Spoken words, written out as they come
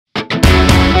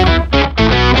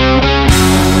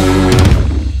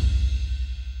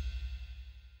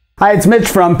Hi, it's Mitch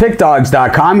from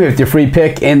PickDawgz.com here with your free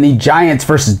pick in the Giants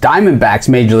versus Diamondbacks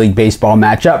Major League Baseball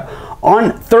matchup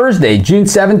on Thursday, June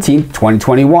 17th,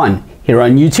 2021. Here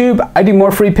on YouTube, I do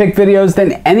more free pick videos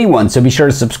than anyone, so be sure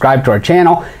to subscribe to our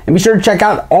channel and be sure to check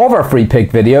out all of our free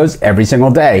pick videos every single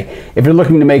day. If you're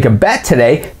looking to make a bet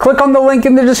today, click on the link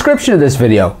in the description of this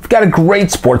video. We've got a great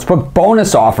sportsbook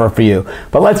bonus offer for you.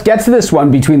 But let's get to this one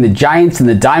between the Giants and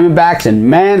the Diamondbacks, and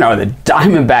man, are the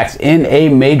Diamondbacks in a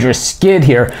major skid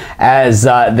here as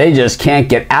they just can't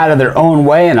get out of their own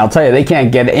way, and I'll tell you, they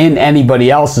can't get in anybody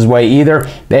else's way either.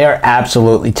 They are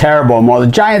absolutely terrible, and while the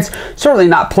Giants certainly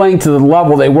not playing to the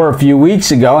level they were a few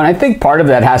weeks ago, and I think part of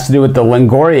that has to do with the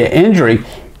Longoria injury,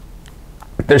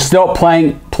 they're still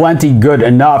playing plenty good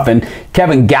enough, and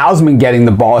Kevin Gausman getting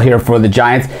the ball here for the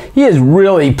Giants, he is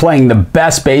really playing the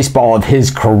best baseball of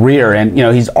his career, and you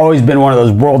know, he's always been one of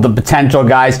those world of potential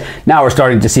guys. Now we're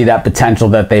starting to see that potential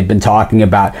that they've been talking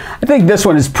about. I think this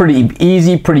one is pretty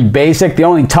easy, pretty basic. The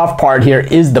only tough part here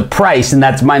is the price, and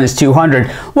that's minus 200.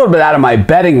 A little bit out of my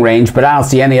betting range, but I don't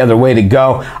see any other way to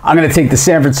go. I'm going to take the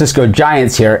San Francisco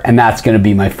Giants here, and that's going to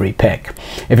be my free pick.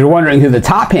 If you're wondering who the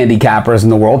top handicappers in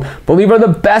the world believe are the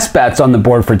best bets on the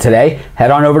board for today,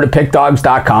 head on over to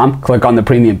pickdawgz.com, click on the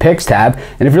Premium Picks tab,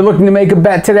 and if you're looking to make a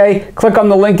bet today, click on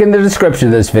the link in the description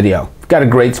of this video. We've got a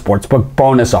great sportsbook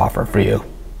bonus offer for you.